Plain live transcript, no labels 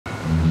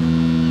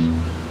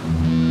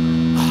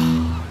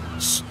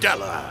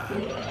Stella.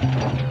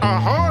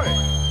 Ahoy!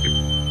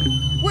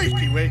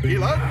 Wakey, wakey,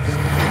 lads.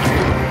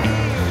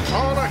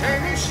 All a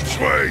Hamish.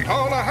 Sweet.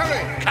 All a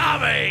Harry.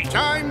 Coming.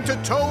 Time to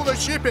tow the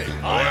ship in.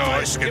 Aye,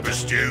 aye, Skipper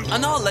Stew.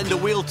 And I'll lend a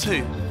wheel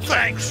too.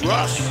 Thanks,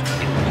 Russ.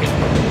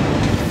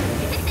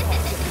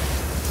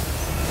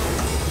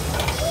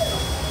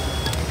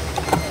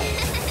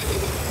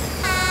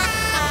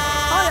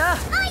 Hiya!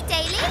 Hi,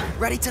 Daly.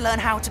 Ready to learn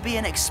how to be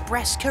an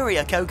express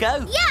courier,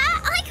 Koko?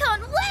 Yeah, I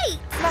can't wait.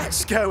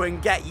 Let's go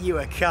and get you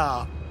a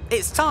car.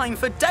 It's time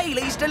for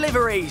Daily's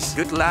deliveries.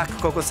 Good luck,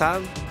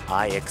 Koko-san.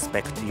 I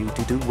expect you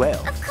to do well.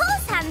 Of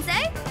course,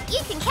 Hanzo.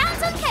 You can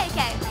count on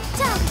Koko.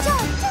 Jump,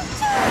 jump, jump,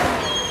 jump.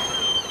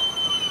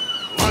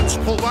 Lads,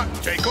 pull back,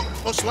 take up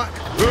the slack.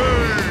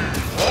 Hey!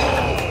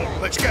 Oh!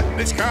 Let's get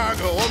this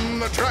cargo on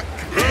the track.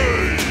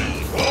 Hey!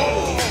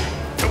 Oh!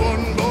 Come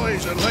on,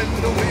 boys, and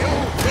lend a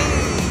wheel.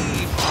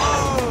 Hey!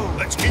 Oh!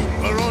 Let's keep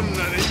her on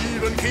an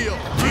even keel.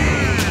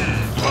 Hey!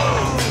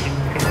 Oh!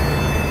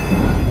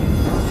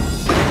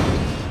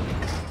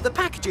 The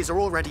packages are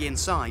already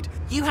inside.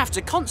 You have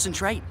to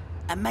concentrate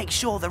and make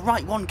sure the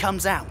right one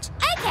comes out.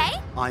 Okay.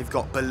 I've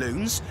got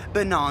balloons,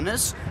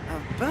 bananas, a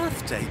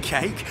birthday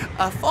cake,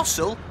 a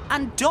fossil,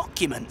 and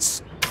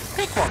documents.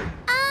 Pick one.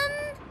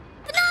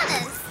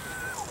 Bananas.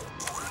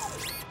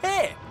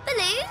 Here.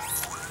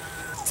 Balloons.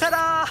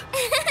 Ta-da!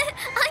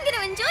 I'm going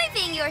to enjoy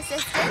being your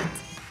assistant.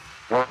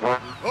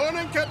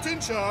 Morning,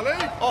 Captain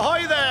Charlie.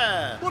 Ahoy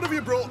there! What have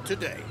you brought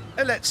today?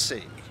 Let's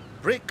see.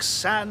 Bricks,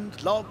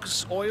 sand,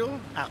 logs, oil,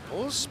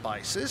 apples,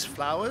 spices,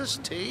 flowers,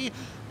 tea,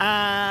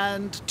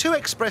 and 2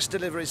 express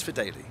deliveries for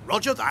Daily.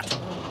 Roger that.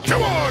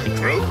 Come on,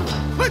 crew.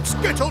 Let's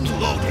get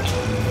unloaded.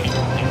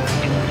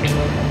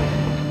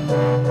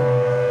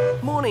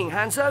 Morning,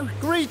 Hanzo.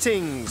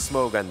 Greetings,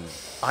 Morgan.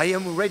 I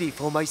am ready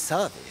for my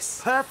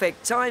service.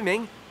 Perfect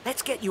timing.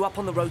 Let's get you up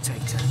on the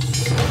rotator.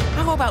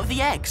 How about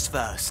the eggs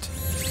first?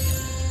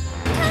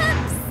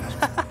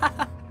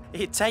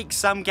 It takes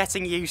some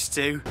getting used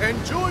to.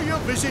 Enjoy your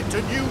visit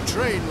to New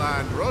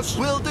Trainland, Russ.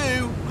 Will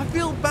do. I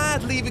feel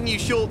bad leaving you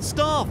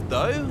short-staffed,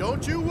 though.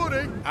 Don't you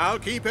worry. I'll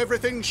keep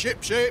everything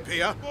ship-shape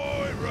here.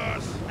 Boy,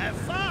 Russ. Have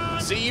fun.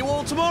 See you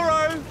all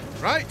tomorrow.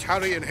 Right,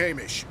 Harry and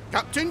Hamish.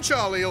 Captain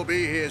Charlie will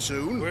be here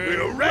soon.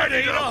 We're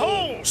ready to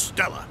haul.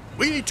 Stella,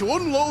 we need to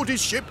unload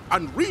his ship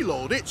and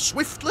reload it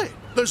swiftly.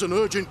 There's an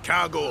urgent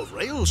cargo of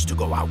rails to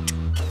go out.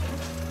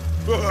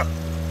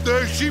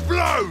 There she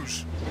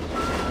blows.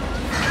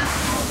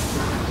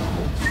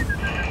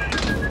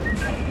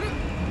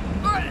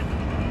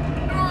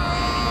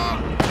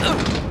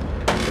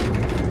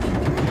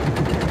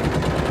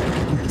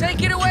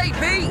 Take it away,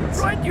 Pete!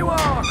 Right you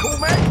are, cool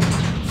man!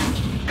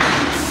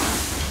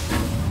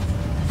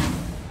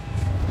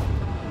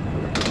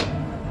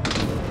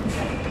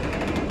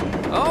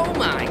 Oh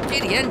my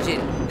giddy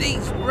engine!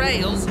 These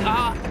rails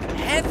are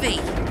heavy!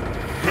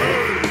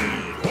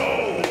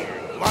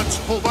 Lads,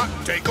 pull back,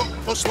 take up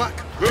the slack.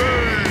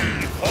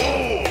 Hey,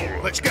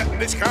 ho! Let's get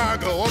this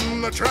cargo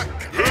on the track.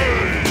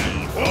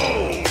 Hey,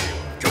 ho!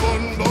 Come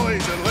on,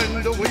 boys, and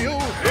lend a wheel.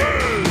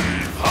 Hey,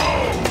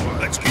 ho!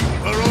 Let's keep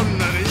her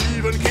on an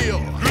even keel.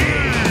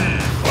 Hey,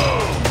 ho!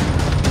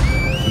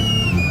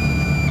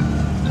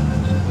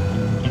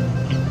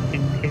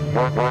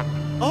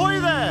 Ahoy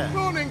there!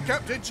 Morning,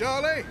 Captain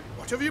Charlie.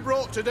 What have you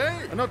brought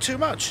today? Not too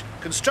much.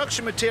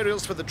 Construction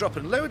materials for the drop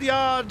and load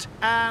yard,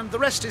 and the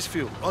rest is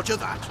fuel. Roger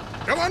that.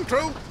 Come on,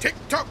 crew.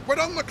 Tick-tock, we're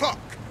on the clock.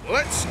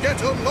 Let's get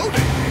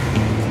unloaded.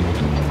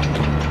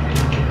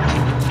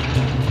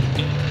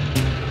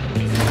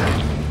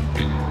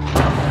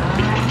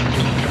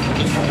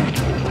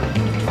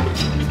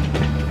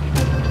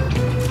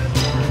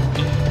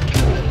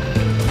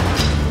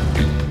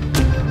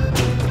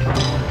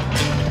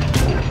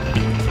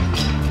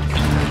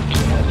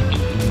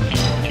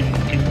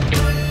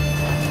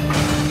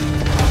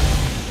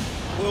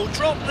 We'll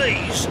drop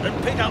these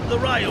and pick up the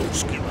rails,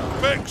 Skipper.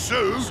 Big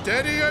Sue.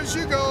 Steady as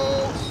you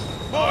go.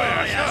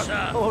 Aye,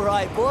 Asher. All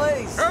right,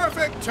 boys.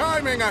 Perfect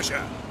timing,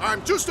 Asher.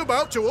 I'm just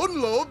about to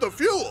unload the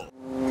fuel.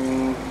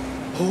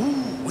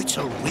 Oh, it's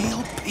a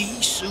real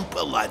pea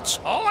super, lads.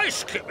 Aye,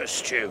 Skipper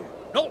Stew.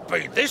 Not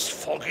been this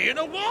foggy in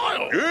a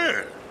while.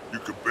 Yeah, you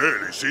can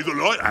barely see the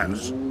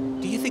lighthouse.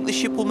 Do you think the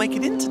ship will make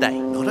it in today?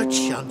 Not a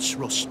chance,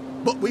 Russ.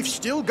 But we've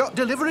still got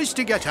deliveries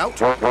to get out.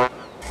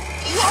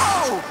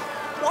 Whoa!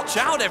 Watch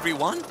out,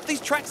 everyone. These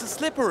tracks are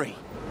slippery.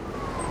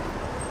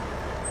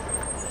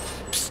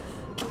 Psst.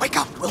 Wake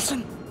up,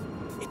 Wilson.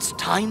 It's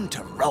time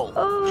to roll.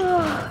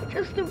 Oh,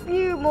 just a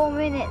few more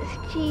minutes,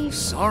 Chief.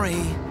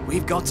 Sorry,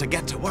 we've got to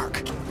get to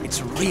work.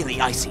 It's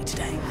really icy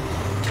today.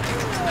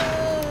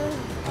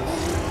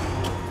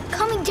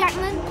 Coming,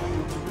 Jackman.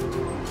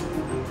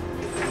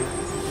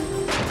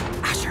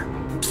 Asher.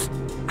 Psst.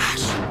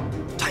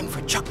 Ash. Time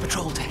for Chug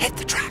Patrol to hit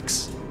the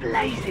tracks.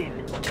 Blazing.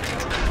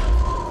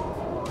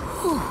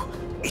 Whew.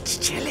 It's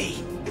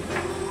chilly.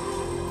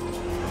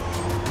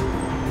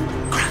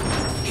 Crap.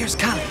 Here's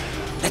Callie.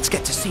 Let's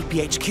get to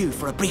CPHQ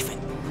for a briefing.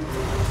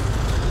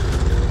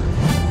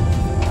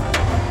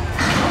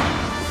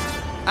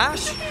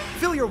 Ash,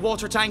 Fill your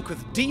water tank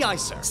with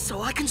de-icer.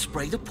 So I can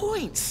spray the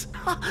points.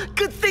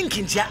 Good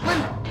thinking, Jackman.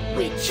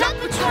 We're Chug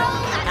Patrol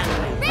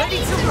and we're ready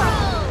to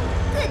roll!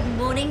 Good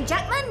morning,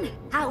 Jackman.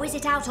 How is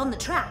it out on the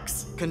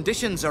tracks?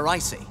 Conditions are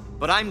icy,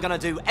 but I'm gonna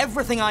do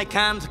everything I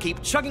can to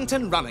keep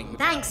Chuggington running.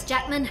 Thanks,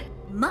 Jackman.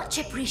 Much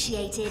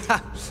appreciated.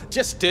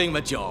 Just doing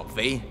my job,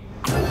 V.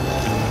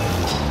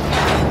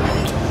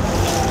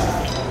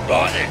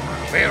 Right then,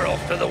 we're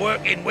off to the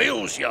working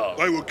wheels yard.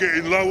 They were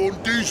getting low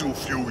on diesel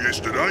fuel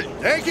yesterday.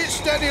 Take it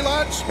steady,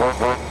 lads.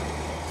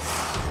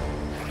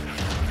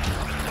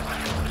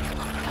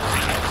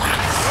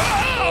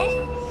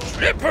 Oh,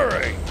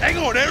 slippery. Hang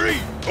on, Harry.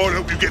 I'll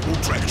help you get more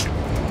traction.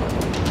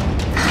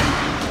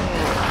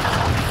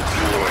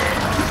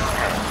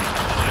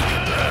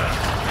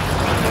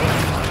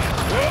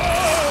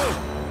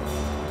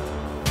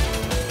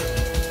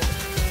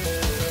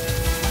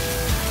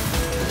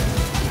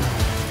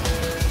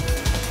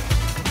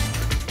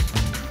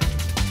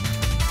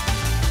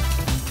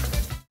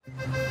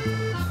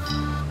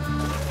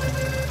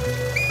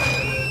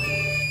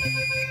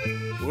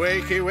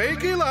 Wakey,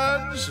 wakey,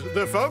 lads.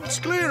 The fog's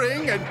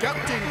clearing and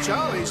Captain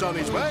Charlie's on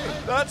his way.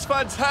 That's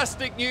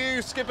fantastic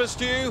news, Skipper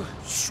Stew.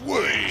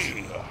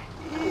 Sweet.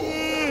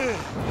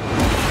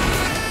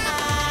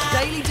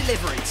 Daily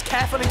deliveries,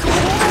 carefully.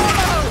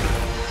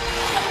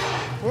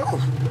 Whoa!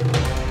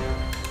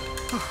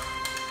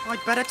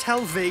 I'd better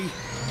tell V.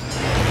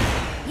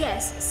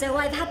 Yes, so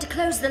I've had to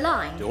close the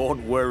line.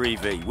 Don't worry,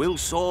 V. We'll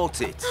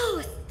sort it.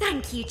 Oh,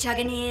 thank you,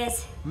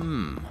 Chuggineers.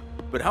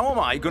 But how am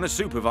I going to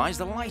supervise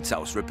the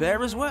lighthouse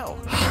repair as well?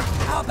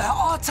 How about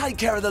I take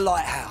care of the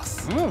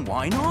lighthouse?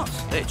 Why not?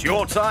 It's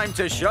your time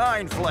to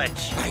shine,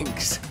 Fletch.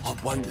 Thanks. I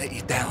won't let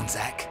you down,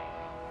 Zach.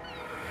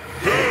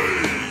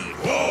 Hey,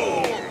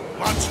 ho!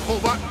 Lads, pull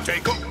back,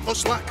 take up the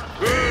slack.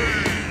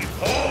 Hey,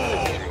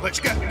 ho!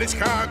 Let's get this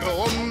cargo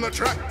on the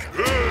track.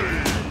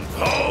 Hey,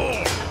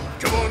 ho!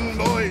 Come on,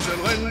 boys,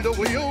 and lend a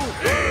wheel.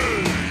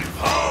 Hey,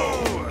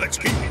 ho! Let's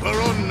keep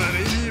her on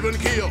an even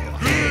keel.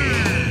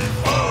 Hey,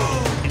 ho!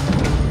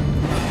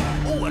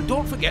 Oh, and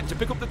don't forget to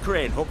pick up the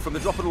crane hook from the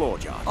drop and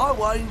load yard. I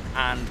won't.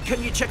 And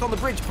can you check on the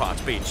bridge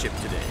parts being shipped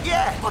today?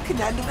 Yeah, I can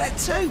handle that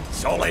too.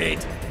 Solid.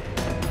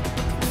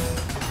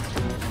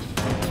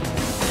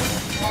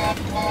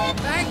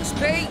 Thanks,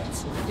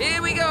 Pete.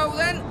 Here we go,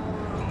 then.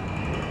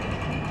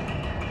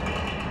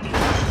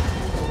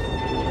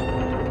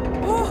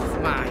 Oh,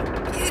 my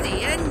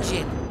giddy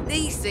engine.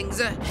 These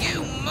things are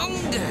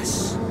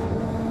humongous.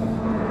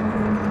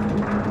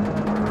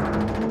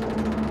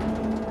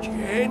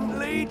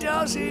 Gently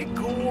does it,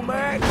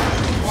 Cormac.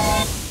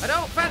 I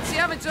don't fancy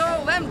having to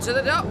haul them to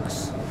the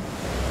docks.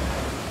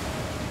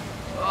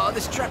 Oh,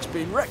 this track's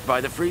been wrecked by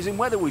the freezing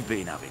weather we've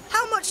been having.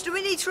 How much do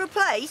we need to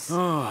replace?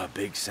 Oh, a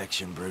big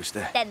section,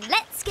 Brewster. Then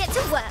let's get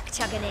to work,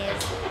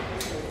 Chuggineers.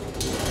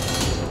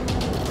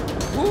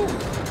 Ooh,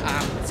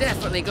 I'm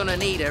definitely gonna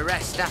need a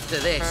rest after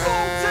this. To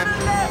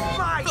the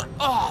left, mate.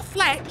 Oh,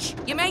 Fletch,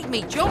 you made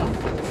me jump.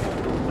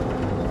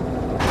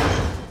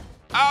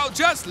 I'll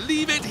just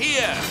leave it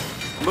here.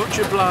 Much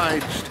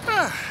obliged.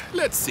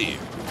 Let's see.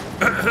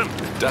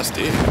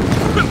 Dusty.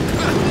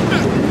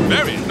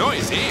 Very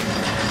noisy.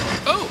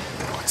 Oh,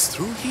 what's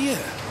through here?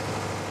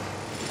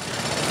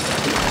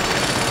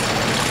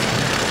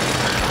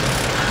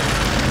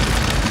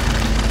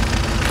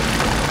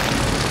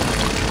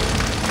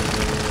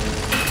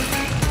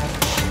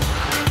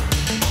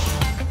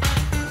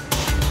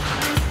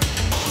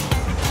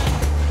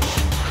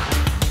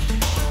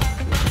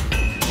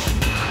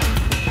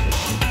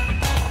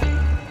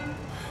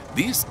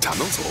 These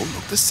tunnels all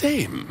look the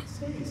same.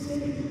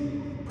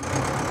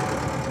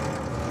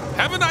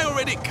 Haven't I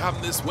already come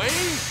this way?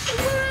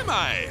 Where am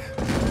I?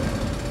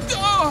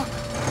 Oh!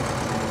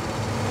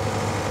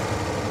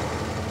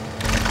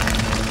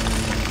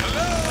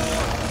 Hello?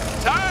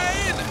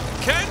 Tide?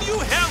 Can you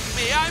help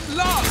me? I'm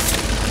lost.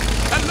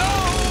 Hello?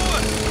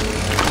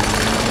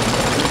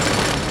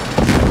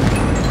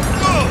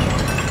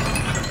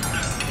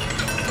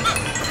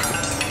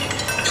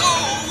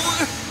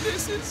 Oh!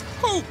 This is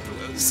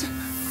hopeless.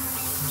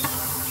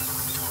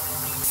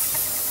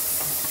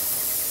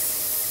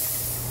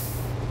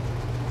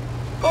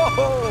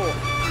 Oh,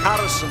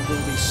 Harrison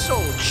will be so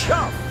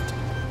chuffed.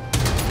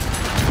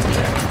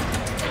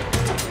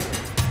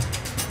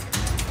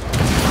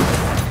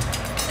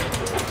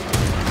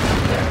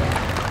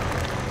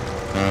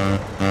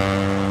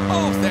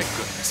 Oh, thank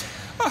goodness.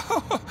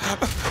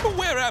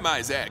 Where am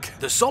I, Zach?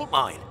 The salt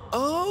mine.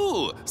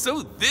 Oh,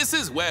 so this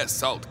is where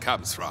salt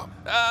comes from.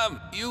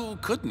 You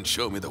couldn't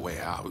show me the way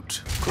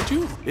out, could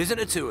you? Isn't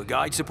a tour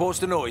guide supposed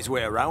to know his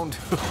way around?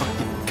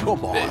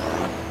 Come on.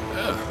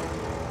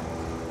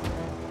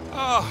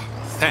 Oh,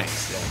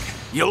 thanks, Zach.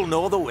 You'll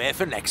know the way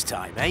for next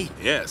time, eh?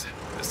 Yes.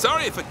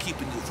 Sorry for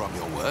keeping you from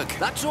your work.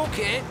 That's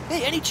okay.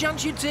 Hey, any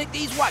chance you'd take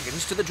these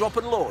wagons to the drop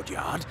and load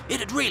yard?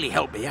 It'd really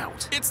help me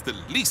out. It's the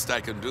least I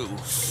can do.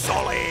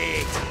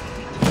 Solid!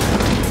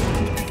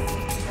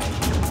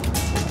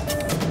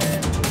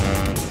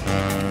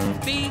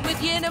 Be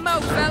with you in a mo,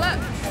 fella.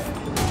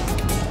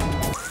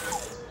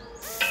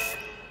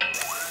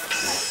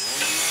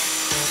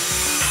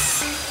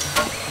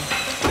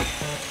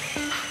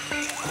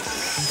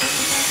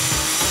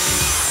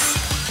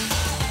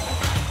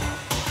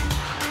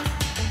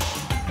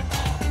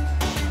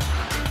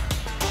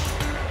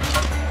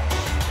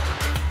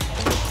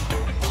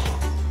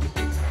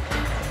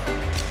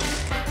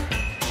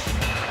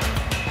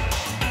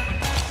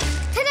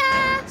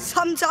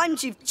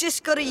 Sometimes you've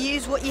just got to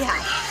use what you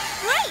have.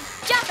 Great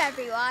job,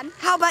 everyone.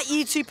 How about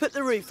you two put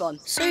the roof on?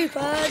 Super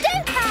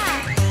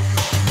duper!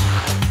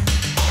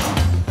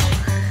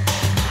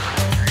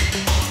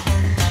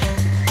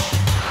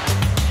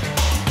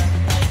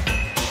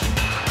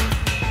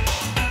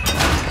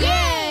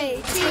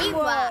 Yay!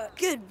 Teamwork!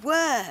 Good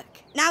work.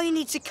 Now you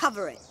need to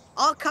cover it.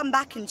 I'll come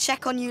back and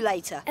check on you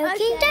later.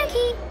 Okie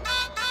dokie.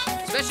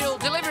 Special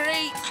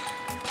delivery.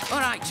 All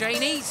right,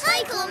 trainees.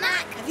 Hi,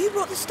 Cormac. Have you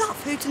brought the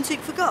stuff Hoot and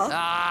Toot forgot?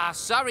 Ah,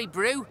 sorry,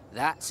 Brew.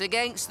 That's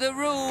against the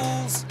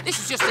rules. This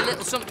is just a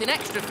little something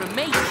extra from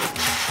me. Ooh,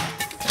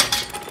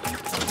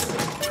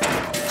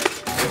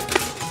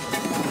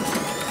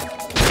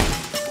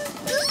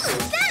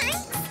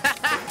 thanks.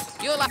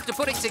 You'll have to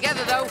put it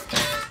together, though.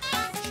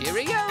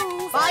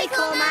 Cheerio. Bye,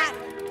 Cormac.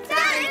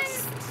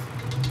 Thanks.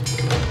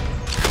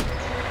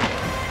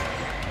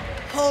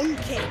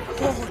 Honking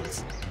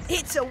horns.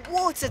 It's a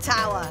water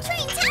tower.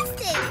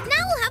 Fantastic!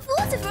 Now we'll have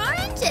water for our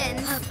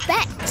engines.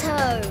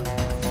 Perfecto.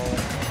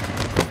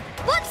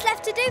 What's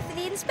left to do for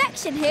the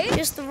inspection, Hoot?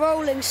 Just the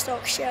rolling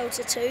stock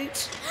shelter,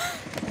 Toot.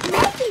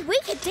 Maybe we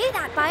could do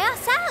that by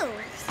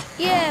ourselves.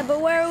 Yeah,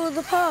 but where are all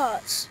the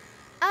parts?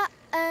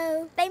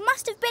 Uh-oh. They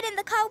must have been in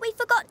the car we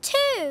forgot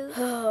too.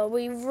 Oh,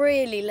 we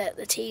really let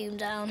the team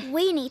down.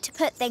 We need to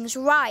put things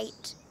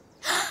right.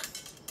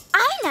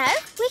 I know!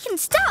 We can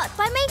start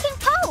by making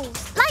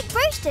poles, like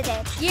Brewster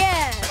did.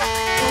 Yeah!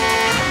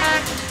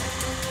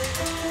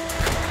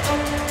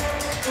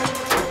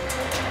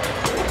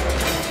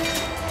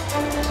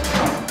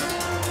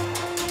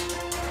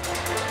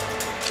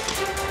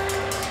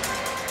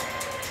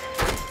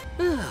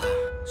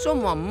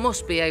 Someone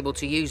must be able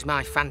to use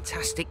my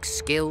fantastic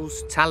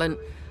skills, talent,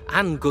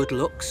 and good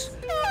looks.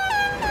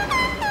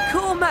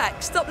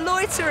 Cormac, stop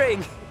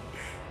loitering!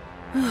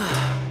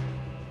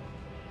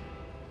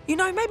 You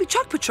know, maybe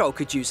Chug Patrol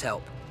could use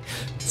help.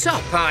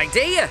 Top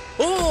idea!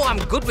 Oh, I'm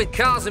good with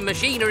cars and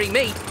machinery,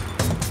 me.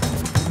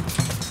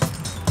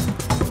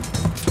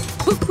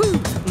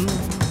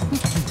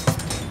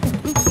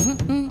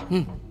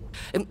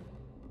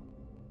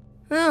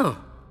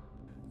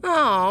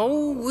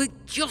 Oh, it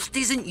just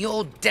isn't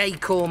your day,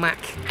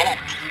 Cormac.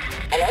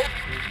 Hello?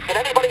 Can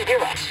anybody hear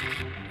us?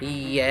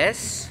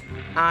 Yes,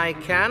 I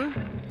can.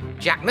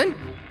 Jackman?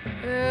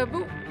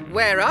 But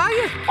where are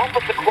you?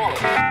 Officer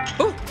Quality.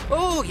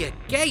 Oh, you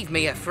gave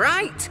me a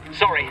fright.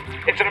 Sorry,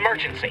 it's an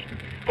emergency.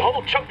 The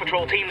whole Chug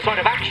Patrol team's out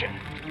of action.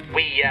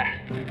 We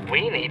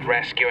need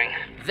rescuing.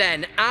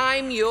 Then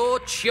I'm your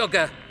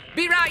chugger.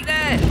 Be right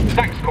there.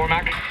 Thanks,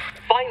 Cormac.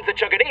 Find the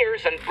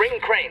Chuggineers and bring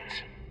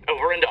cranes.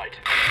 Over and out.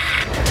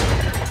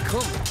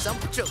 Come, some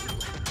patrol.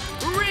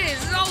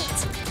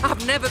 Result!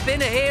 I've never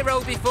been a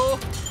hero before.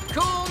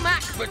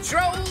 Cormac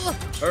Patrol,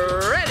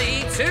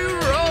 ready to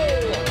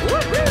roll.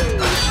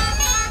 Woohoo!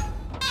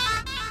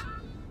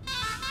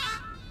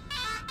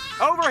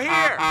 Over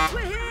here!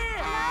 We're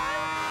here!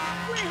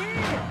 We're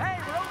here! Hey,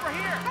 we're over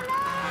here!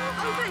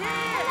 Hello! Over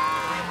here!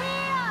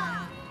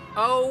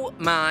 Oh,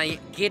 my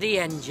giddy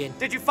engine.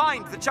 Did you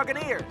find the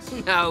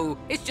Chuggineers? No,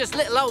 it's just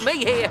little old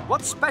me here.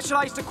 What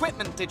specialised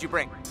equipment did you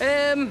bring?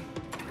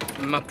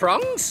 My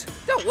prongs?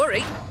 Don't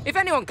worry. If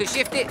anyone can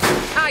shift it,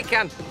 I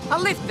can.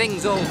 I'll lift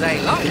things all day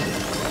long.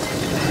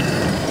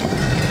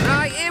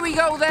 Right, here we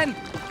go then.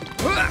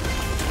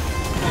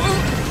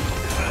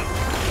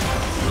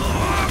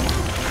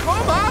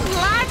 Come on,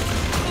 lad!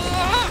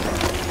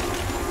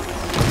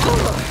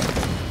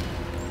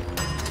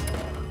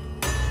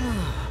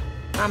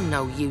 I'm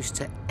no use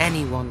to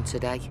anyone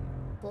today.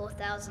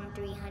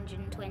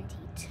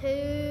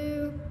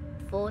 4,322,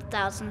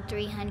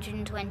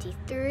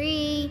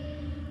 4,323.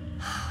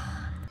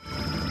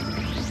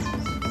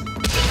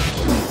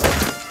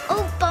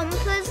 Oh,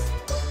 bumpers.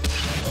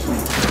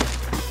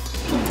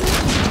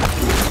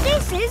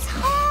 This is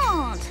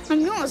hard.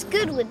 I'm not as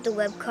good with the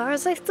web car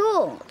as I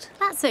thought.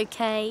 That's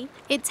okay.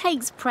 It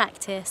takes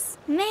practice.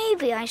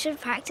 Maybe I should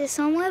practice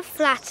somewhere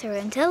flatter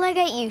until I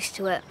get used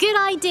to it. Good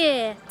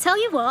idea. Tell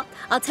you what,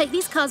 I'll take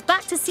these cars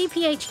back to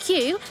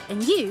CPHQ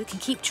and you can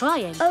keep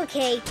trying.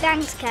 Okay,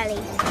 thanks,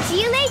 Kelly. See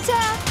you later.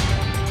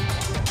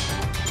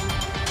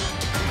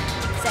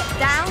 Set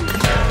down.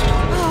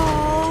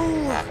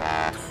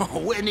 Oh,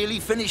 we're nearly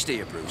finished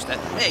here, Brewster.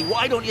 Hey,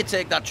 why don't you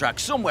take that track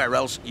somewhere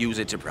else, use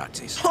it to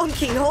practice?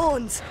 Honking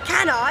horns.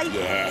 Can I?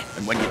 Yeah,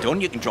 and when you're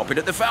done, you can drop it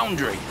at the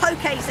foundry.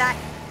 OK, Zach.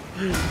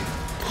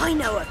 I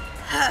know a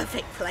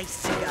perfect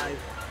place to go.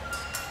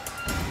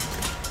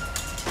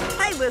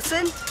 Hey,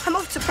 Wilson. I'm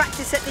off to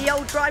practice at the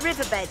old dry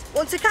riverbed.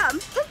 Want to come?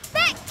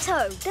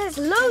 Perfecto! There's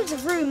loads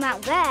of room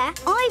out there.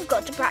 I've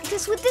got to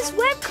practice with this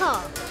web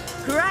car.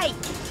 Great.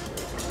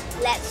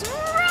 Let's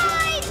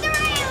ride the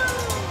rails!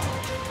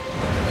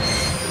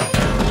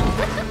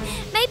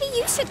 Maybe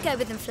you should go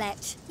with them,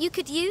 Fletch. You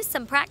could use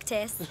some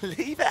practice.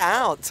 Leave it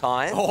out,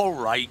 Time. All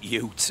right,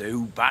 you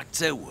two, back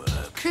to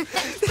work.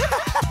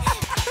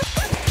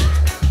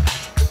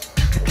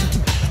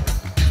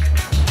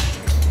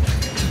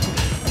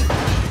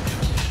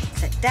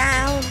 Sit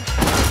down.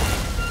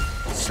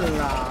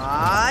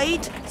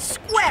 Slide.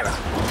 Square up.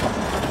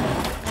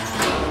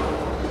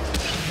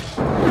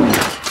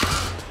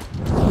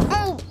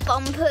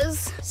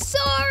 Bumpers.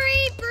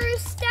 Sorry,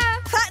 Brewster.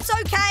 That's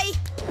okay.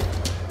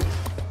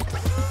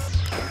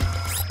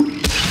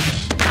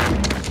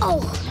 Oh.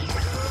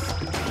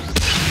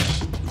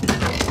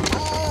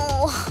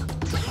 Oh.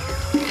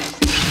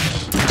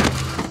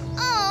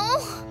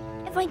 Oh.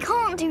 If I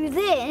can't do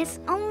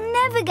this, I'll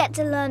never get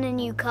to learn a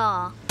new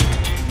car.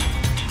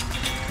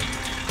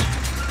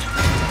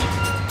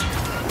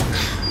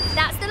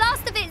 That's the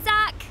last of it,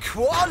 Zach.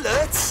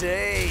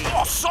 Quality!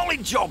 Oh,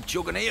 solid job,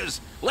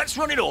 Chuggineers. Let's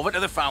run it over to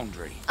the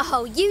foundry.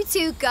 Oh, you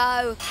two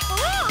go.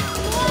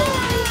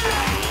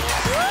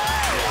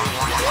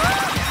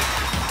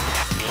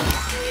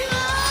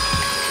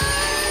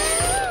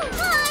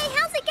 Hi,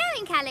 how's it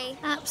going, Callie?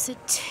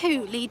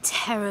 Absolutely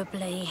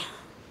terribly.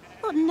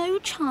 Got no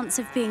chance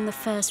of being the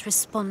first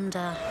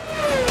responder.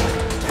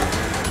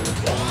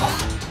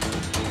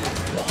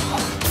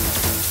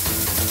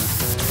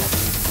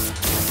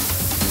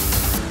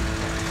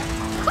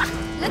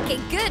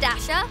 Looking good,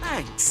 Asher.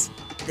 Thanks.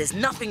 There's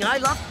nothing I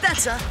love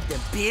better than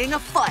being a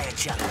fire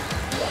chugger.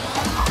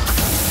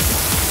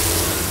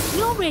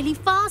 You're really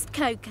fast,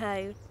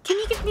 Koko. Can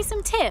you give me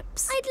some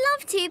tips? I'd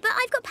love to, but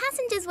I've got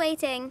passengers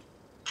waiting.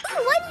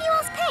 Oh, why didn't you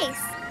ask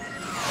Pace?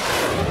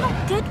 I'm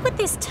not good with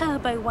this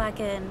turbo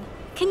wagon.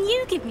 Can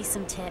you give me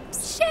some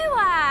tips? Sure,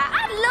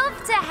 I'd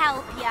love to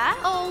help ya.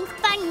 Oh,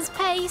 thanks,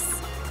 Pace.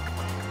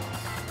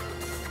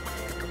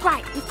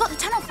 Right, we've got the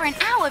tunnel for an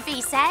hour,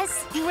 V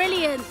says.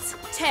 Brilliant.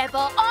 Turbo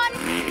on,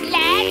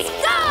 let's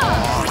go!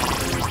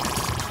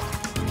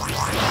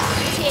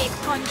 Take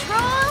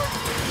control,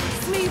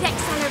 smooth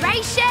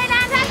acceleration,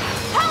 and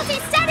hold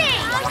it steady!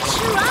 I'm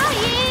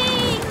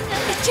trying!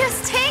 It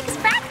just takes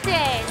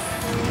practice!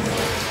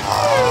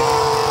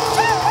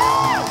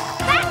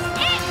 That's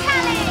it,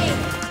 Callie!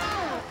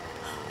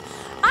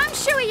 I'm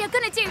sure you're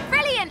going to do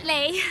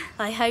brilliantly.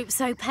 I hope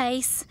so,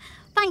 Pace.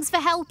 Thanks for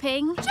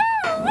helping.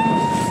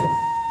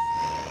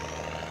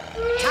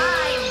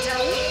 Time to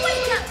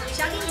wake up,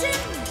 Chuggington!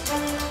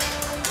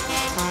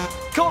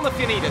 Call if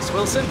you need us,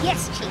 Wilson.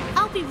 Yes, Chief.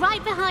 I'll be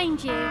right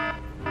behind you.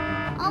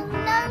 Oh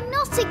no,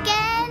 not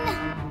again!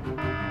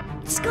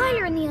 It's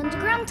Skylar in the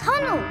underground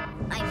tunnel.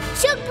 I'm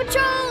Chug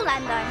Patrol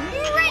and I'm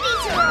ready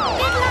to roll.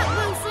 Good luck,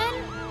 Wilson.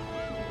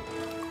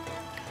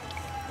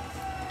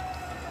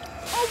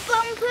 Oh,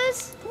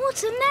 Bumpers,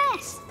 what a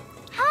mess.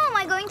 How am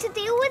I going to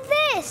deal with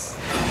this?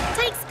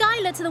 Take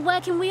Skylar to the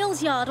Working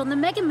Wheels yard on the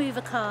Mega Mover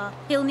car.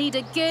 He'll need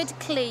a good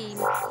clean.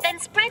 Then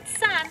spread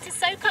sand to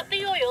soak up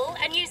the oil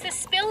and use the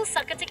spill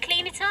sucker to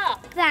clean it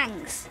up.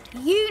 Thanks.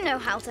 You know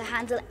how to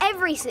handle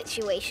every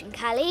situation,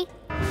 Callie.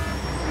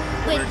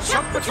 We're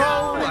Chug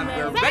Patrol and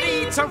we're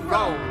ready to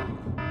roll.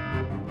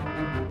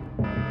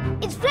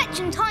 It's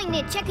Fletch and Tyne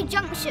near Checker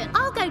Junction.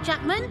 I'll go,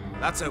 Jackman.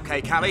 That's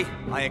okay, Callie.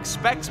 I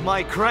expect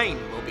my crane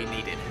will be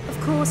needed. Of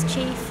course,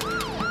 Chief.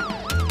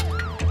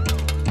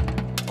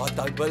 I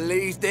don't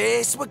believe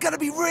this. We're going to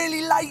be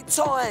really late,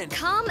 Tyne.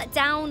 Calm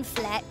down,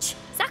 Fletch.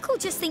 Zach will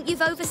just think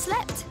you've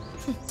overslept.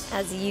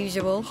 As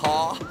usual.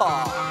 Ha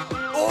ha.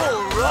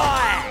 All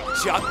right.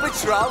 Chug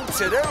Patrol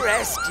to the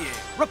rescue.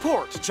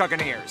 Report,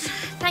 Chuggineers.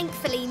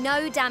 Thankfully,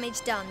 no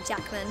damage done,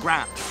 Jackman.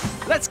 Grand.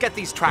 Let's get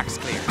these tracks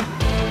clear.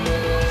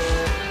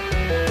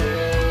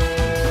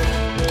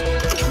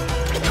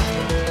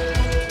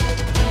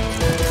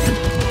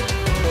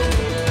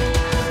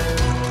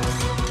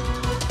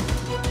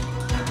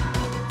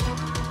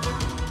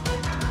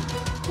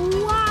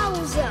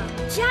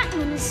 Wowza!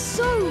 Jackman is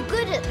so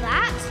good at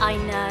that. I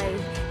know.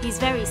 He's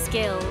very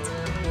skilled.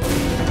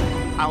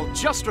 I'll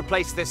just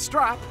replace this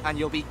strap and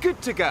you'll be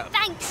good to go.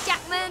 Thanks,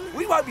 Jackman.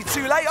 We won't be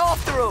too late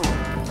after all.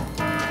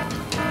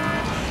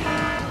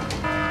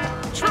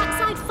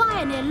 Trackside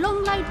fire near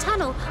Long Load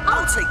Tunnel.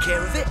 I'll take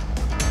care of it.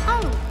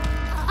 Oh,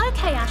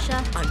 okay,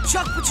 Asher. I'm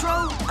Chug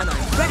Patrol and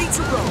I'm ready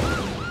to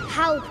roll.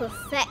 How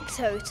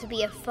perfecto to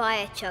be a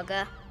fire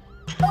chugger.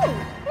 Oh,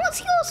 what's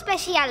your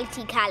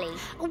speciality, Callie?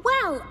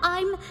 Well,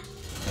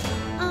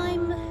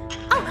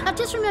 Oh, I've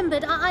just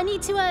remembered. I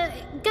need to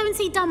go and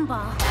see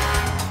Dunbar.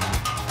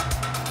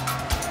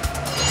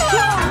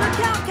 Whoa, look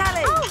out,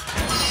 Callie! Oh.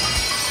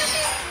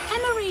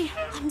 Emery,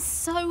 I'm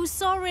so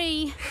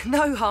sorry.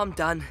 No harm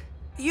done.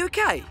 Are you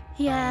okay?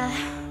 Yeah,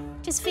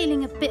 just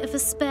feeling a bit of a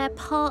spare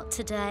part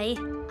today.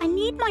 I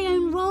need my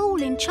own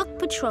role in Chug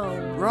Patrol.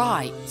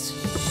 Right.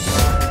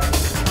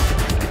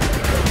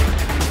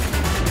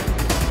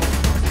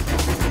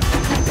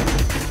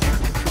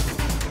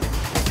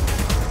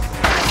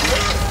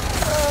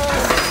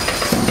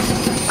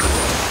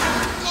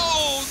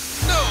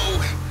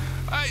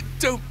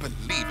 Don't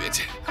believe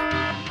it.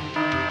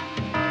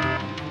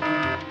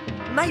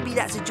 Maybe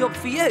that's a job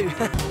for you.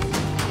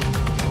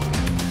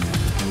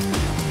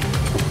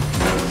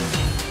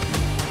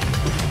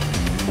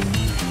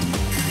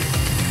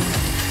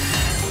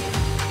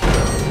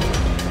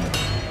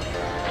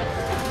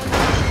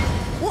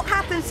 What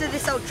happens to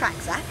this old track,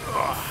 Zach?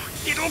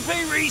 It'll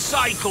be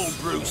recycled,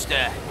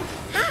 Brewster.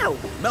 How?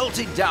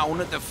 Melted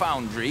down at the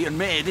foundry and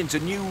made into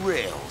new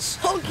rails.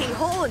 Honking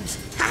horns.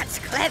 That's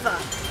clever.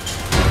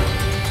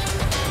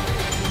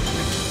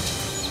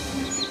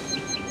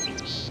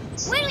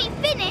 When we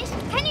finish,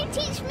 can you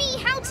teach me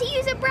how to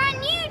use a brand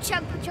new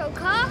Chug Patrol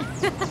car?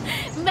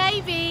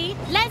 Maybe.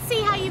 Let's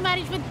see how you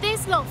manage with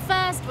this lot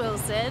first,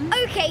 Wilson.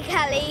 OK,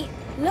 Callie.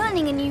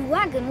 Learning a new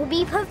wagon will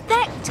be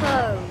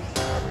perfecto.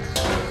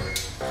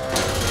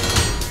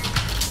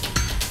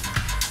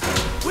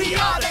 We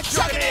are the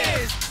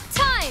Chuggineers!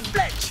 Time!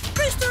 Fletch!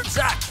 Brewster!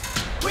 Zach!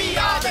 We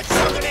are the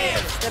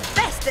Chuggineers! The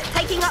best at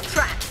taking up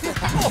track.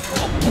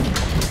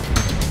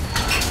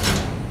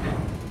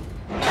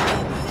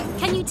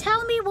 Can you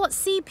tell me what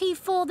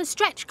CP4 the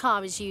stretch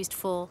car is used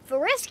for? For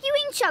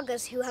rescuing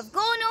chuggers who have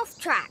gone off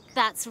track.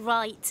 That's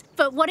right.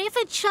 But what if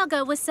a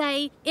chugger was,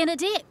 say, in a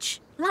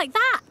ditch? Like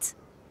that?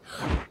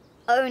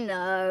 Oh,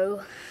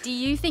 no. Do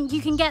you think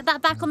you can get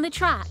that back on the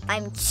track?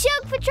 I'm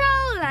Chug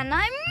Patrol and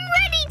I'm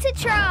ready to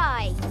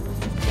try.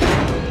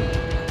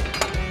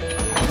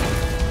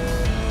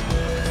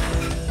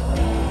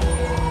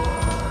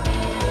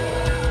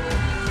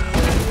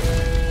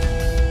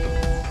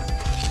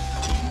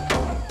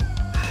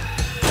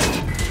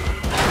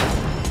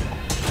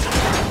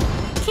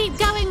 Keep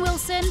going,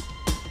 Wilson.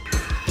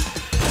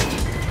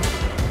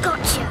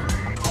 Gotcha.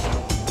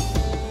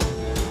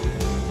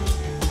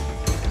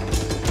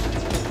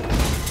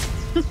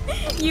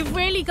 You've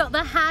really got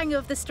the hang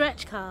of the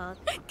stretch car.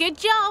 Good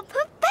job.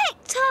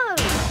 Perfecto.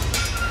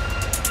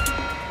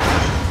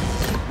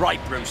 Right,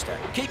 Brewster.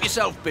 Keep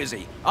yourself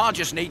busy. I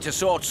just need to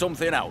sort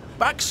something out.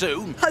 Back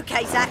soon.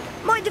 OK, Zach.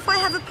 Mind if I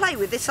have a play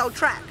with this old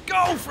track?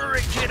 Go for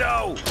it,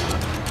 kiddo!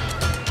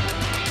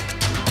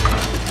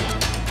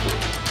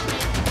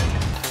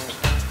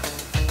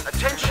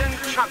 Attention,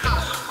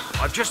 Chuggers.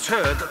 I've just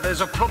heard that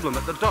there's a problem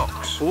at the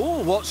docks.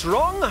 Oh, what's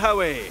wrong,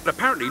 Howie?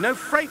 Apparently no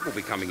freight will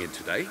be coming in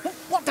today.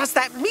 What does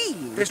that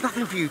mean? There's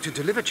nothing for you to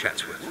deliver,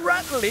 Chatsworth.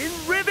 Rattling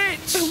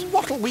rivets!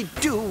 What'll we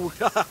do?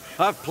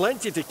 I've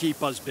plenty to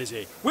keep us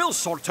busy. We'll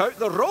sort out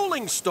the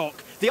rolling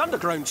stock. The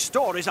underground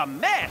store is a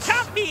mess.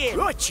 Count me in!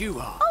 Right you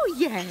are. Oh,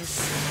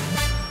 yes.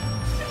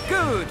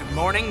 Good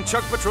morning,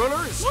 Chug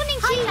Patrollers. Morning,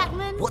 Hi,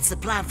 Jackman. What's the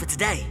plan for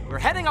today? We're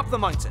heading up the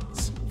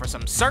mountains for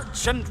some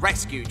search and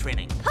rescue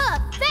training.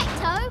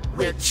 Perfecto.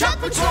 We're Chug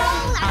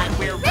Patrol and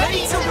we're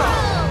ready to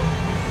roll.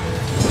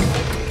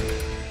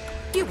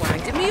 You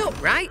winding me up,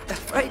 right?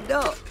 Afraid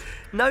not.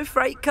 No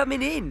freight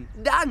coming in.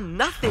 Done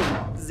nothing.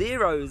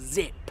 Zero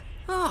zip.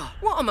 Oh,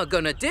 what am I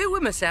gonna do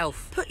with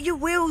myself? Put your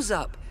wheels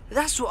up.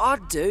 That's what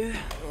I'd do.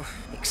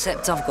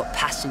 Except I've got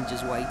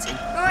passengers waiting.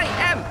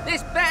 Right,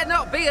 this better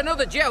not be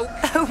another joke.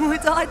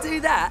 Would I do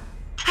that?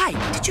 Hey,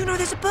 did you know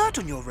there's a bird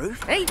on your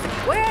roof? Hey,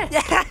 where?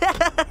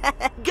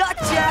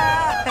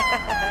 Gotcha!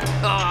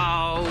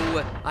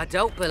 Oh, I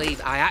don't believe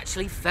I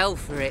actually fell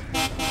for it.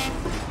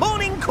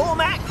 Morning,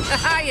 Cormac!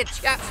 Hiya,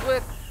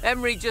 Chatsworth.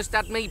 Emery just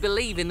had me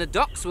believing the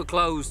docks were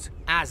closed.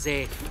 As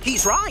if.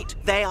 He's right,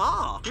 they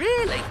are.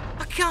 Really?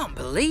 I can't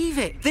believe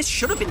it. This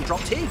should have been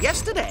dropped here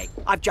yesterday.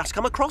 I've just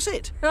come across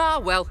it. Oh,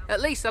 well, at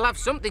least I'll have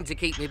something to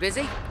keep me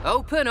busy.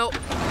 Open up.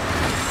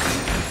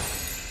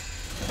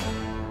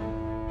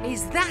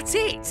 Is that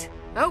it?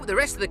 Oh, the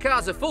rest of the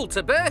cars are full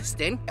to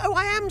bursting. Oh,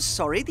 I am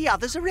sorry, the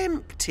others are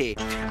empty.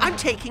 I'm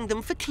taking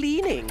them for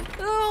cleaning.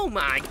 Oh,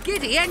 my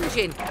giddy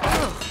engine.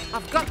 Oh,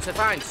 I've got to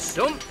find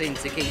something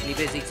to keep me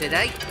busy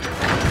today.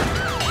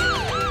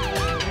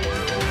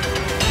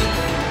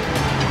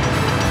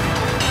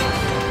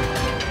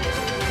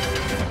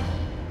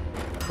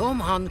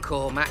 Come on,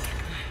 Cormac.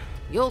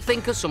 You'll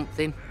think of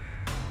something.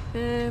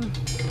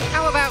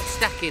 How about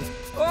stacking?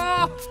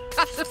 Oh,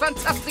 that's a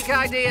fantastic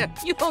idea.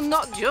 You're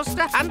not just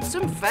a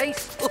handsome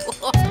face.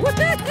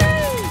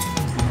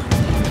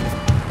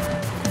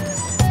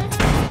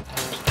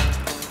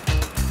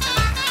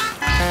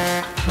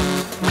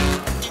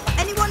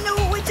 Anyone know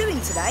what we're doing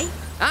today?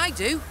 I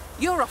do.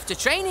 You're off to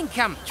training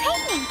camp.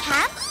 Training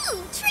camp?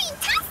 Ooh,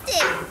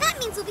 fantastic! That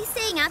means we'll be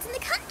staying out in the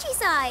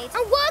countryside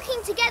and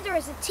working together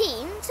as a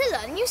team to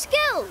learn new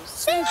skills.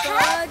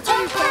 Super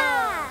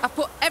duper! I've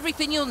put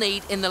everything you'll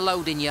need in the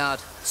loading yard.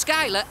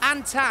 Skylar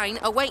and Tyne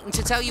are waiting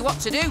to tell you what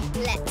to do.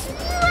 Let's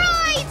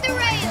ride the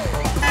rails!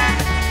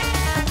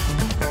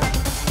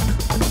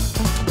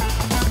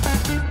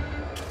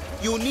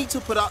 You'll need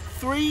to put up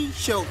 3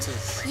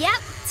 shelters.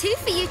 Yep, 2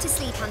 for you to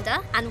sleep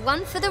under and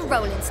 1 for the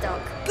rolling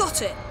stock.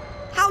 Got it.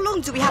 How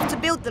long do we have to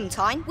build them,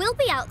 Tyne? We'll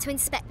be out to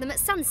inspect them at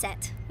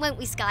sunset, won't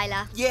we,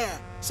 Skylar? Yeah,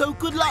 so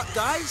good luck,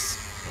 guys.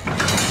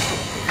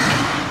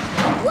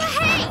 Well,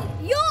 hey,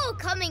 you're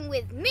coming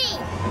with me.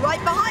 Right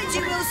behind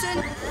you,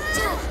 Wilson.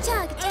 Chug,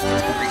 chug, chug,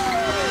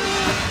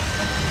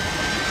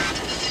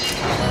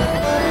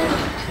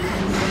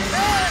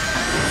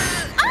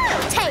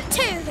 I'll take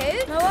 2,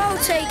 Who? No, I'll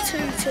take 2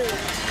 too.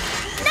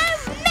 No,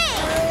 me!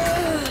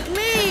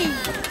 Me!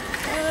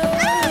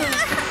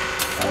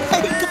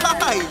 Hey,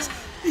 guys,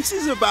 this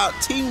is about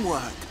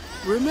teamwork,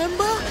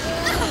 remember?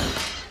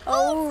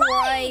 All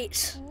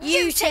right.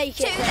 You take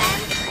it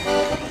then.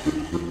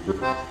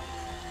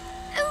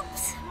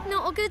 Oops,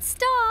 not a good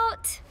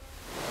start.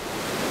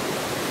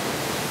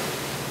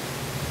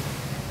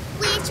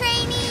 We're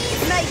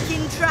trainees.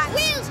 Making tracks.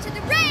 Wheels to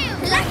the rails.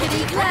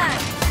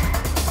 Clackety-clack.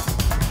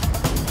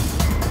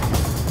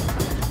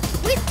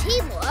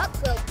 teamwork,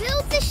 we'll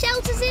build the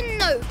shelters in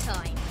no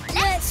time.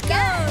 Let's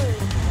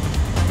go!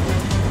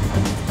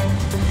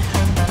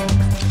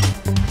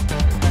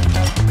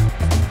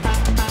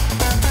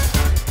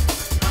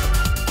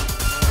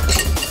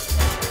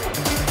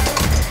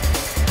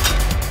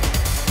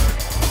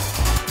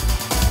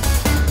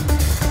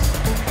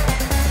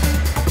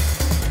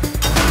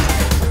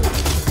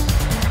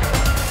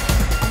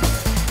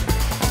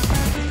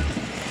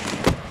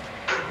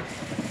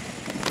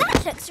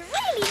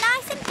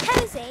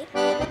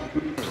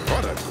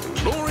 What a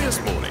glorious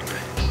morning.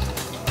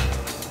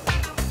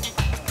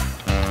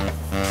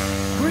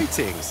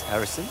 Greetings,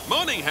 Harrison.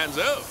 Morning,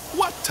 Hanzo.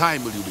 What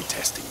time will you be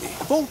testing me?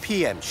 4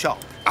 p.m. sharp.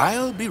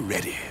 I'll be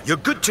ready. You're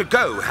good to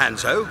go,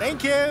 Hanzo.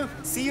 Thank you.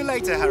 See you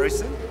later,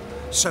 Harrison.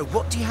 So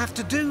what do you have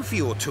to do for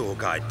your tour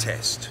guide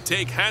test?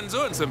 Take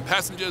Hanzo and some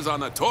passengers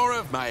on a tour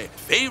of my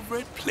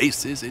favorite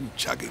places in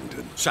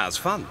Chuggington. Sounds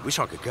fun. Wish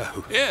I could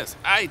go. Yes,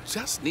 I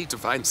just need to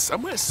find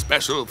somewhere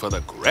special for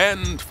the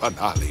grand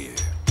finale.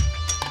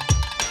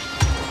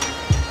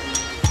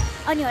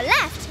 On your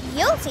left,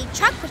 you'll see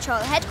Truck Patrol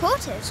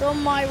headquarters.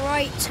 On my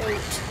right,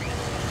 Toot.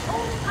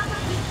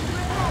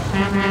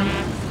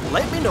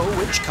 Let me know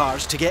which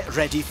cars to get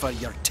ready for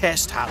your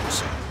test,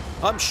 Harrison.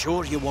 I'm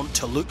sure you want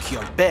to look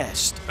your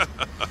best.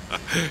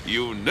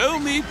 You know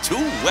me too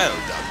well,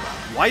 Dunbar.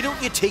 Why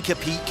don't you take a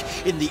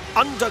peek in the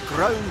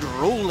underground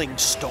rolling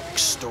stock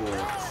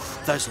store?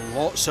 There's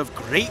lots of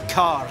great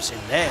cars in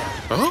there.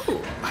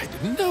 Oh, I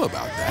didn't know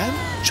about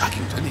that.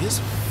 Chuggington is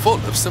full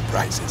of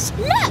surprises.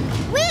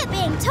 Look, we're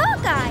being tour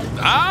guides.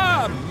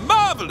 Ah,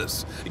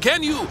 marvelous!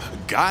 Can you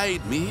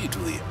guide me to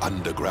the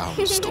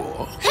underground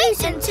store?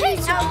 Hoot and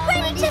Toot are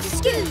ready to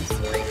scoot.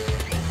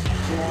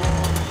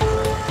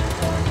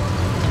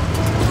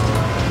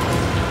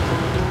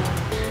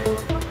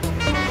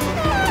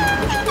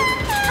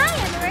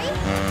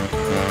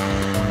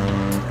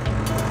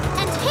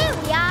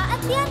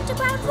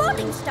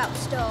 Stock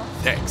store.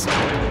 Thanks.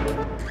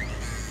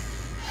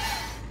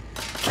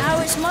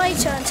 Now it's my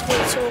turn to be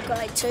a tour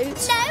guide,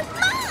 Toot. No,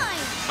 mine!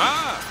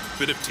 Ah,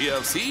 bit of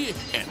TLC,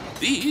 and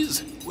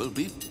these will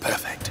be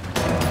perfect.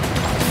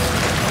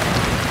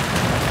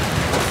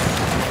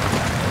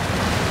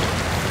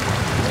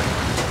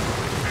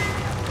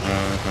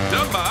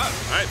 Dunbar,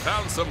 I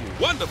found some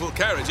wonderful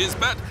carriages,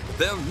 but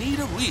they'll need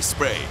a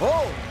respray.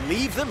 Oh,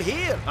 leave them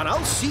here, and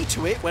I'll see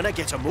to it when I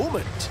get a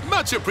moment.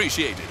 Much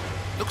appreciated.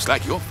 Looks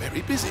like you're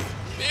very busy.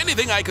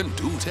 Anything I can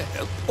do to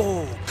help?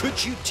 Oh,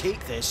 could you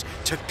take this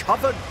to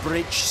Covered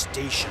Bridge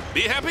Station?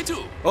 Be happy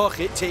to. Oh,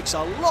 it takes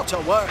a lot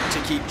of work to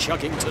keep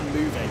Chuggington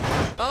moving.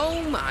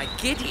 Oh, my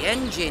giddy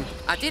engine.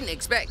 I didn't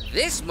expect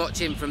this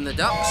much in from the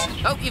docks.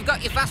 Hope you've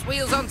got your fast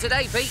wheels on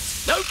today, Pete.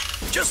 Nope,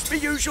 just the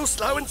usual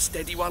slow and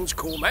steady ones,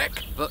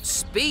 Cormac. But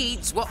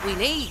speed's what we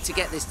need to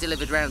get this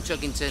delivered round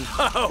Chuggington.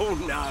 Oh,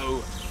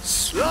 no.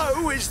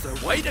 Slow is the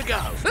way to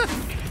go.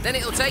 Then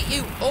it'll take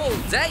you all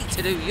day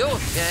to do your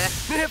share.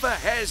 Never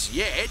has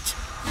yet.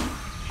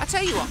 I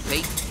tell you what,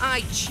 Pete,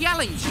 I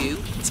challenge you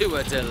to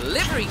a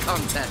delivery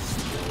contest.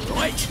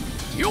 Right,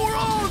 you're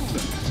on!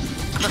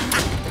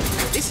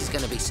 This is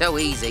going to be so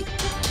easy.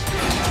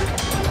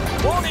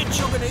 Morning,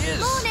 Chuggineers.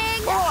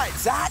 Morning. Right,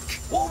 Zach,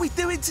 what are we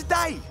doing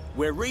today?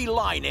 We're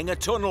relining a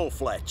tunnel,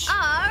 Fletch. All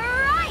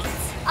right.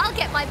 I'll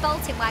get my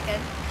bolting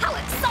wagon. How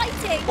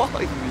exciting! What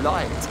you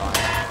like,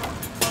 Ty?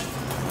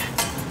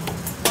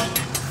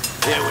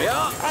 Here we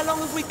are. How long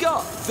have we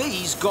got?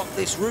 Vee's got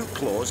this route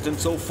closed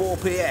until 4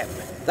 p.m.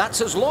 That's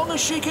as long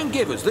as she can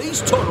give us. These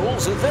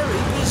tunnels are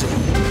very busy.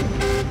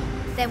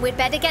 Then we'd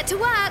better get to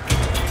work.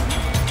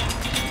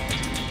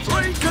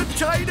 3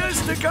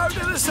 containers to go to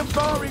the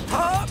safari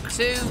park.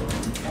 2,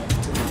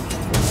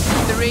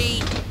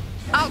 3,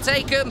 I'll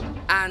take them.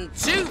 And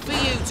 2 for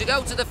you to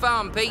go to the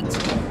farm, Pete.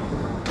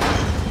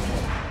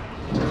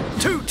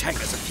 2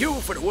 tankers of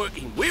fuel for the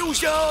working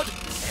wheels yard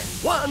and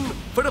 1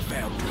 for the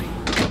foundry.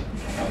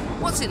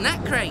 What's in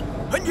that crate?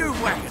 A new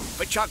wagon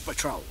for Chug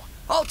Patrol.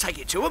 I'll take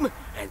it to 'em.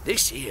 And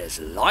this here's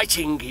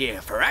lighting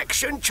gear for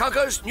Action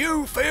Chuggers'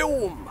 new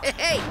film.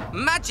 Hey,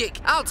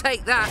 magic! I'll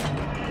take that.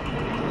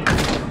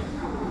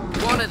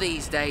 One of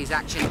these days,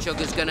 Action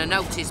Chugger's gonna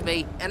notice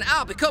me, and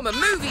I'll become a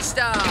movie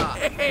star.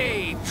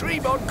 Hey,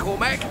 dream on,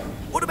 Cormac.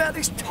 What about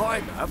this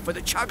timer for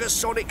the Chugger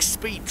Sonic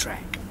Speed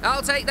Track?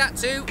 I'll take that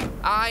too.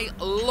 I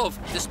love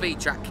the speed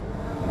track.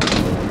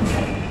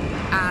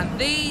 And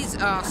these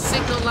are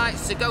signal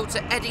lights to go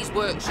to Eddie's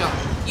workshop.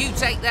 You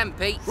take them,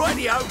 Pete.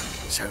 Rightio.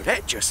 So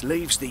that just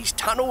leaves these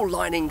tunnel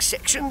lining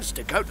sections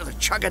to go to the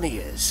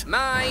Chuggineers.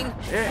 Mine.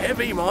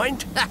 Heavy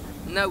mind.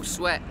 No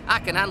sweat. I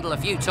can handle a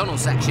few tunnel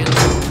sections.